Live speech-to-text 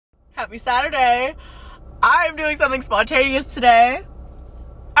Happy Saturday. I'm doing something spontaneous today.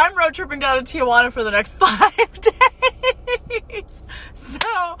 I'm road tripping down to Tijuana for the next 5 days. So,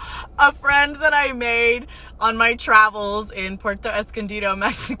 a friend that I made on my travels in Puerto Escondido,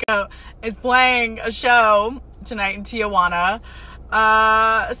 Mexico, is playing a show tonight in Tijuana.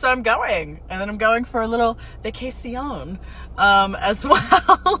 So I'm going, and then I'm going for a little vacation as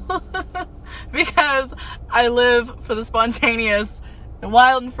well, because I live for the spontaneous, the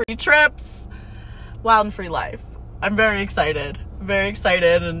wild and free trips, wild and free life. I'm very excited,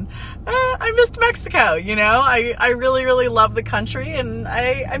 and I missed Mexico, you know? I really, really love the country, and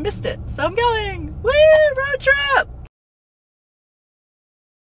I missed it, so I'm going. Woo, road trip!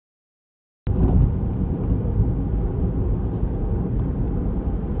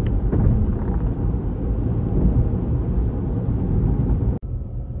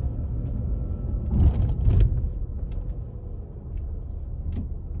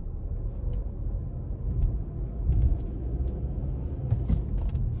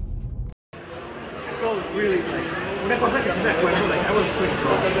 Really, like, una cosa que sí me acuerdo, like, I was a quick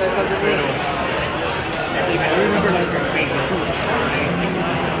draw, pero I remember, like, her face, she was crying.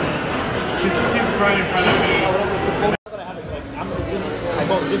 She was crying in front of me. I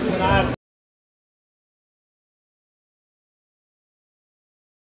go, this is not...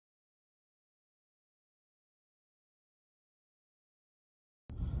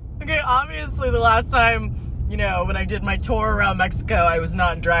 Okay, obviously the last time, you know, when I did my tour around Mexico, I was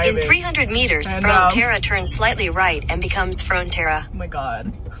not driving. In 300 meters, Frontera turns slightly right and becomes Frontera. Oh my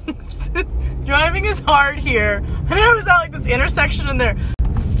god. Driving is hard here. And I was at like this intersection and their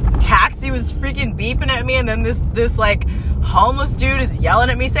taxi was freaking beeping at me, and then this like homeless dude is yelling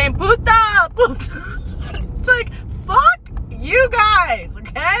at me saying, "Puta! Puta!" It's like, fuck you guys,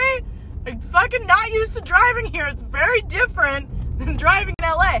 okay? I'm fucking not used to driving here. It's very different than driving in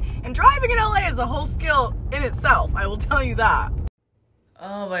LA. And driving in LA is a whole skill in itself, I will tell you that.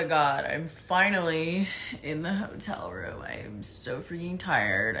 Oh my god, I'm finally in the hotel room. I'm so freaking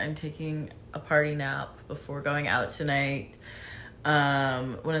tired. I'm taking a party nap before going out tonight.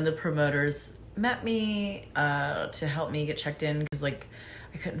 One of the promoters met me to help me get checked in because like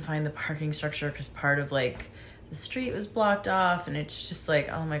I couldn't find the parking structure because part of like the street was blocked off, and it's just like,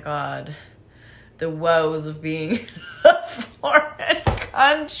 oh my god, the woes of being in a foreign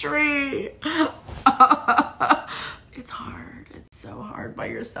country. It's hard. It's so hard by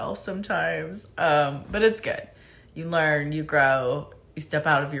yourself sometimes. But it's good. You learn, you grow, you step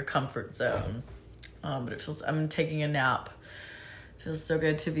out of your comfort zone. But it feels, I'm taking a nap. It feels so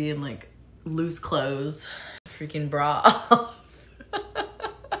good to be in like loose clothes. Freaking bra off.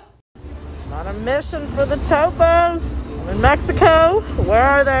 On a mission for the topos. I'm in Mexico. Where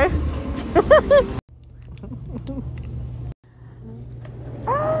are they? It's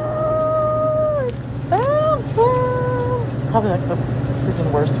probably like the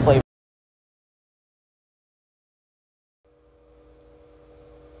freaking worst flavor.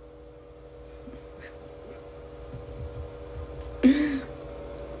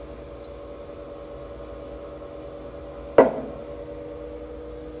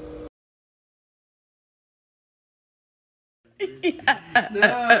 Yes. No.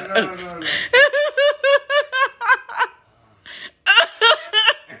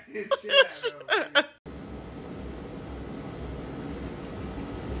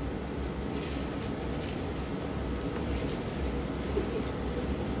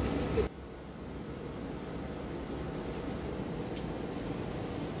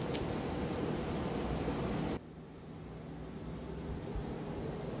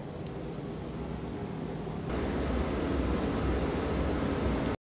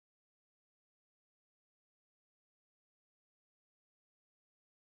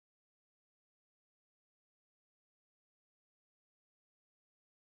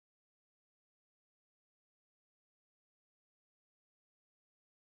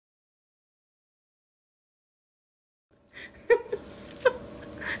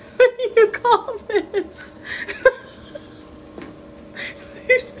 What do you call this?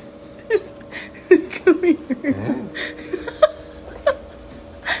 Come here.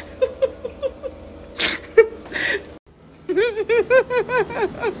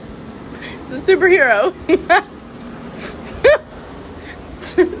 It's a superhero.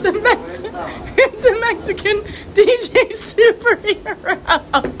 It's a Mexican DJ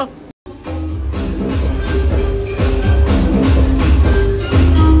superhero.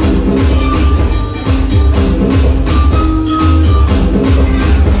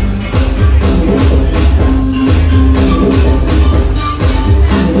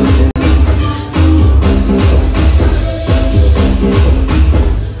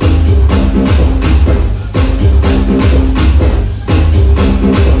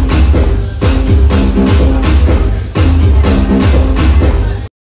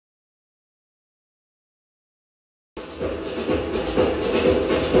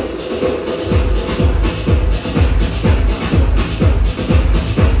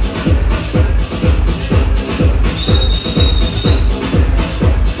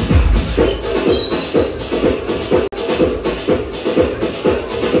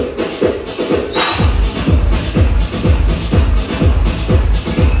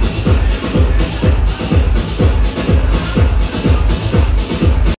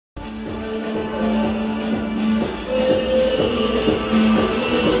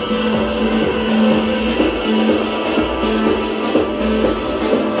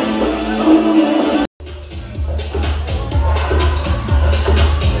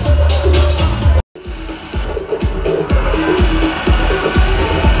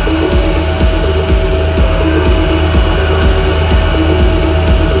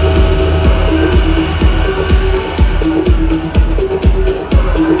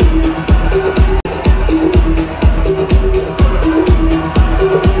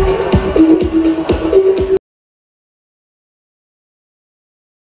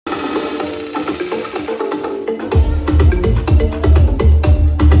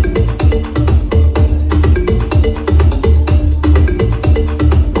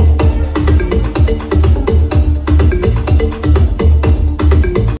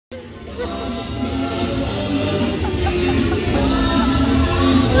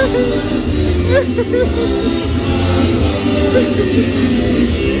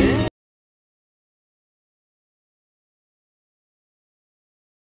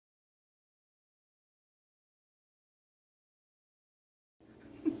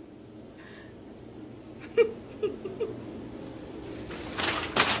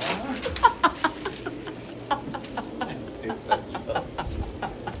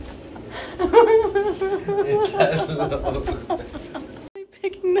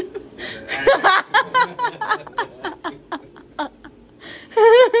 Picking them.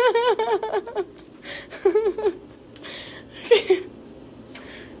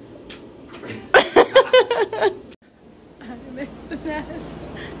 I make the mess.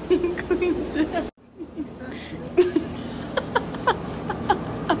 He cleans it up.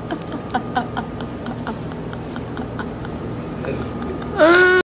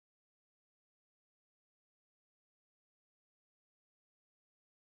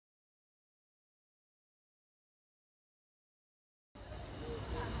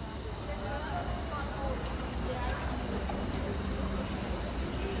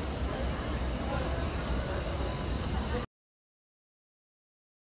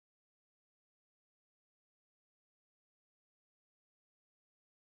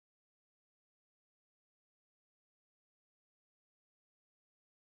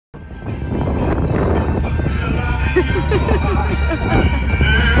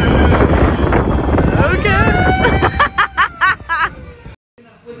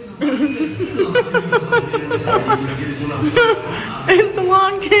 It's the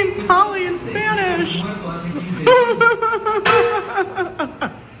long game Polly in Spanish.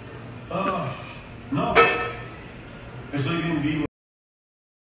 No. Estoy bien vivo.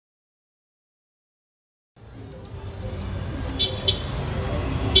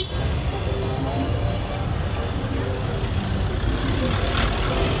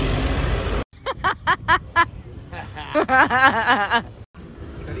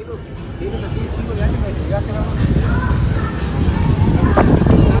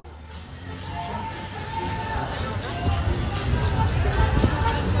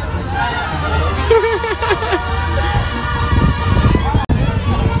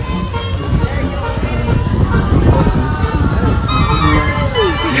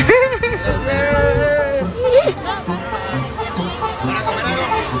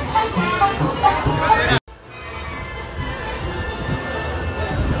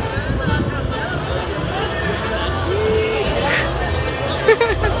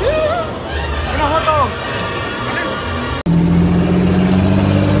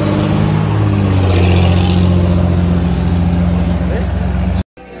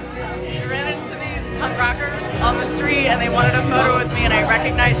 And they wanted a photo with me and I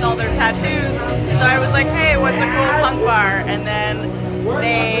recognized all their tattoos, so I was like, hey, what's a cool punk bar? And then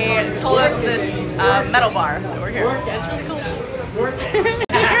they told us this metal bar that we're here. Yeah, it's really cool. You're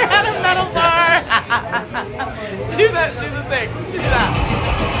at a metal bar. Do that, do the thing, do that.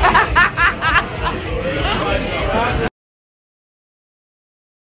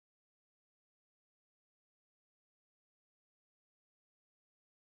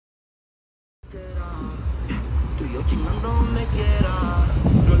 Chingando donde quiera,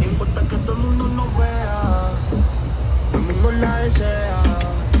 no le importa que todo el mundo